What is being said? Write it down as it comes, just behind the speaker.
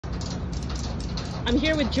I'm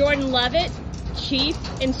here with Jordan Levitt, Chief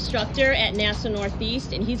Instructor at NASA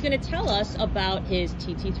Northeast, and he's going to tell us about his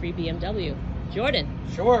TT3 BMW. Jordan.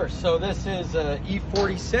 Sure. So this is a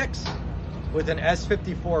E46 with an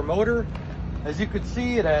S54 motor. As you can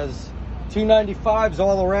see, it has 295s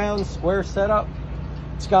all around, square setup.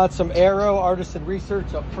 It's got some Aero Artisan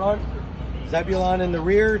Research up front, Zebulon in the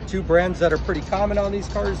rear, two brands that are pretty common on these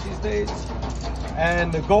cars these days.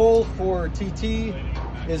 And the goal for TT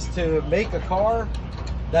is to make a car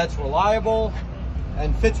that's reliable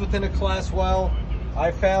and fits within a class well.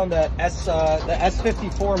 I found that the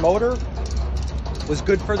S54 motor was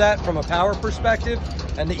good for that from a power perspective,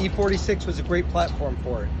 and the E46 was a great platform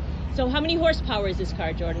for it. So how many horsepower is this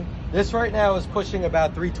car, Jordan? This right now is pushing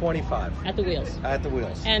about 325. At the wheels? At the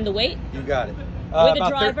wheels. And the weight? You got it. With the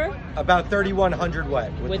driver? About 3,100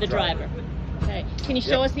 wet. With the driver. Okay. Can you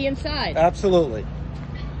show us the inside? Absolutely.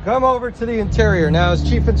 Come over to the interior. Now, as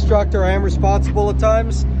Chief Instructor, I am responsible at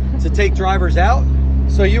times to take drivers out.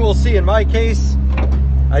 So you will see in my case,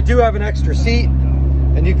 I do have an extra seat,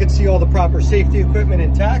 and you can see all the proper safety equipment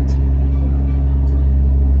intact.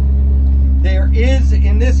 There is,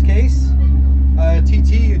 in this case,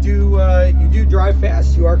 TT, you do drive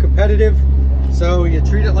fast, you are competitive, so you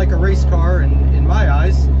treat it like a race car in my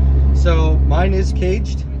eyes. So mine is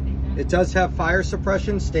caged. It does have fire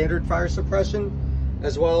suppression, standard fire suppression,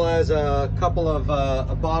 as well as a couple of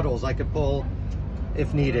bottles I could pull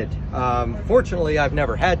if needed. Fortunately, I've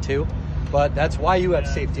never had to, but that's why you have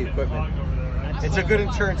safety equipment. It's a good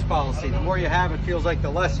insurance policy. The more you have, it feels like the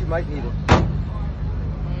less you might need it.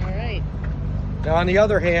 All right. Now, on the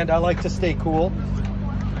other hand, I like to stay cool.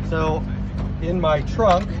 So in my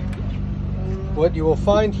trunk, what you will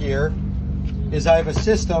find here is I have a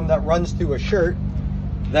system that runs through a shirt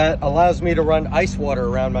that allows me to run ice water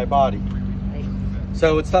around my body.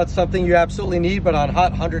 So it's not something you absolutely need, but on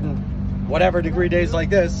hot 100 and whatever degree days like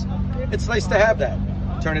this, it's nice to have that.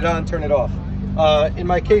 Turn it on, turn it off. In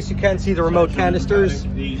my case, you can see the remote canisters.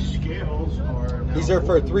 These are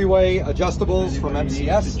for three-way adjustables from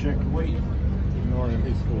MCS.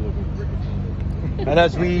 And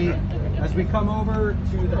as we come over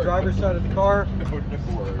to the driver's side of the car,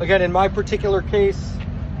 again, in my particular case,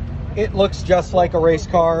 it looks just like a race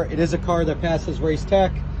car. It is a car that passes race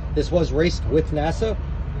tech. This was raced with NASA.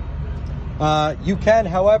 You can,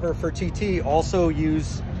 however, for TT, also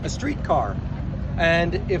use a street car.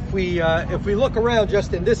 And if we look around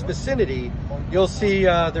just in this vicinity, you'll see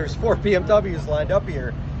there's 4 BMWs lined up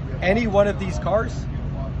here. Any one of these cars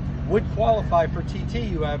would qualify for TT.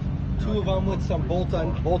 You have 2 of them with some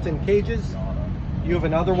bolt-in cages. You have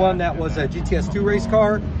another one that was a GTS2 race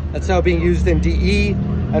car that's now being used in DE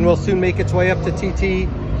and will soon make its way up to TT.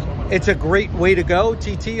 It's a great way to go.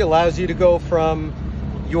 TT allows you to go from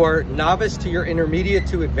your novice to your intermediate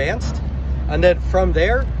to advanced. And then from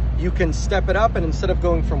there, you can step it up, and instead of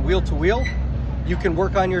going from wheel to wheel, you can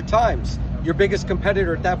work on your times. Your biggest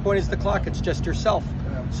competitor at that point is the clock. It's just yourself.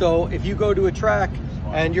 So if you go to a track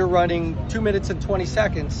and you're running 2 minutes and 20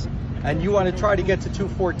 seconds and you want to try to get to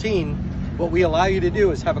 2:14, what we allow you to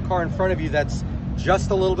do is have a car in front of you that's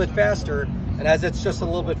just a little bit faster. And as it's just a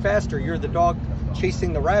little bit faster, you're the dog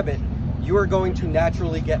chasing the rabbit. You are going to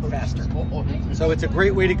naturally get faster. So it's a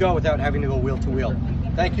great way to go without having to go wheel to wheel.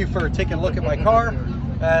 Thank you for taking a look at my car,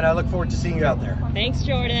 and I look forward to seeing you out there. Thanks,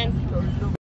 Jordan.